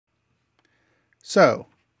So,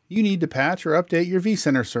 you need to patch or update your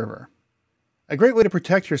vCenter server. A great way to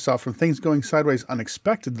protect yourself from things going sideways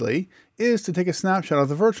unexpectedly is to take a snapshot of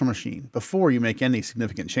the virtual machine before you make any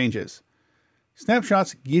significant changes.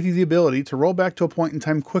 Snapshots give you the ability to roll back to a point in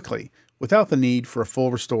time quickly without the need for a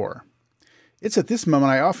full restore. It's at this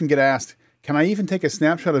moment I often get asked, can I even take a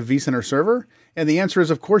snapshot of vCenter server? And the answer is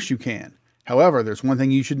of course you can. However, there's one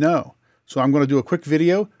thing you should know. So I'm going to do a quick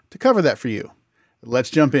video to cover that for you. Let's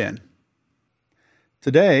jump in.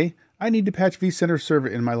 Today, I need to patch vCenter server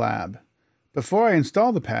in my lab. Before I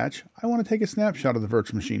install the patch, I want to take a snapshot of the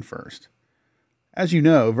virtual machine first. As you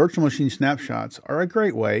know, virtual machine snapshots are a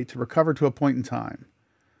great way to recover to a point in time.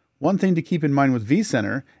 One thing to keep in mind with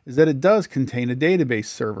vCenter is that it does contain a database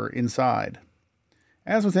server inside.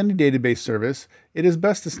 As with any database service, it is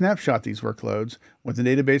best to snapshot these workloads when the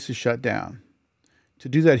database is shut down. To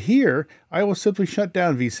do that here, I will simply shut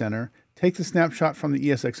down vCenter, take the snapshot from the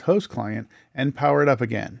ESX host client, and power it up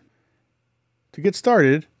again. To get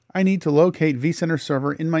started, I need to locate vCenter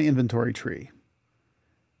server in my inventory tree.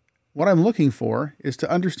 What I'm looking for is to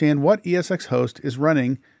understand what ESX host is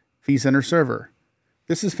running vCenter server.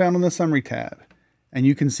 This is found in the Summary tab, and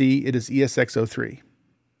you can see it is ESX03.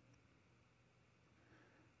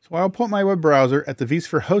 So I'll put my web browser at the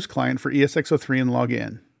vSphere host client for ESX03 and log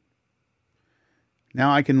in.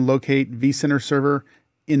 Now I can locate vCenter server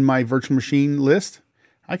in my virtual machine list.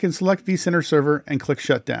 I can select vCenter server and click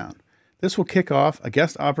Shutdown. This will kick off a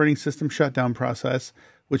guest operating system shutdown process,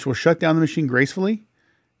 which will shut down the machine gracefully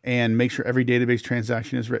and make sure every database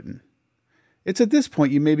transaction is written. It's at this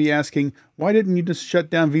point you may be asking, why didn't you just shut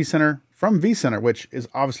down vCenter from vCenter, which is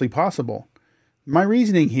obviously possible? My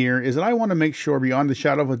reasoning here is that I want to make sure beyond the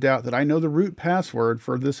shadow of a doubt that I know the root password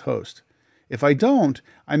for this host. If I don't,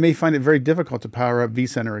 I may find it very difficult to power up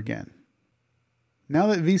vCenter again. Now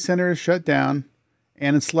that vCenter is shut down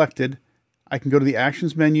and it's selected, I can go to the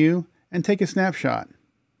Actions menu and take a snapshot.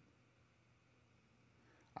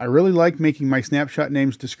 I really like making my snapshot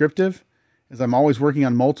names descriptive, as I'm always working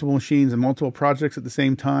on multiple machines and multiple projects at the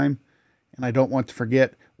same time, and I don't want to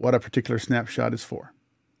forget what a particular snapshot is for.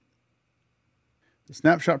 The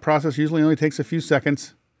snapshot process usually only takes a few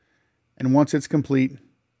seconds, and once it's complete,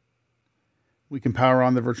 we can power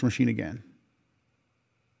on the virtual machine again.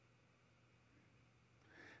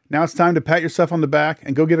 Now it's time to pat yourself on the back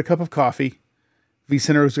and go get a cup of coffee.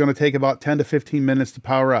 vCenter is going to take about 10 to 15 minutes to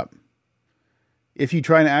power up. If you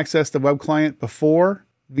try and access the web client before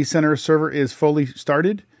vCenter server is fully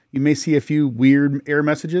started, you may see a few weird error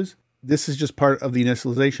messages. This is just part of the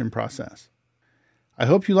initialization process. I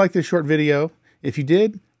hope you liked this short video. If you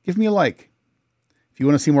did, give me a like. If you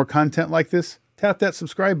want to see more content like this, tap that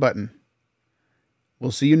subscribe button.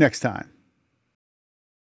 We'll see you next time.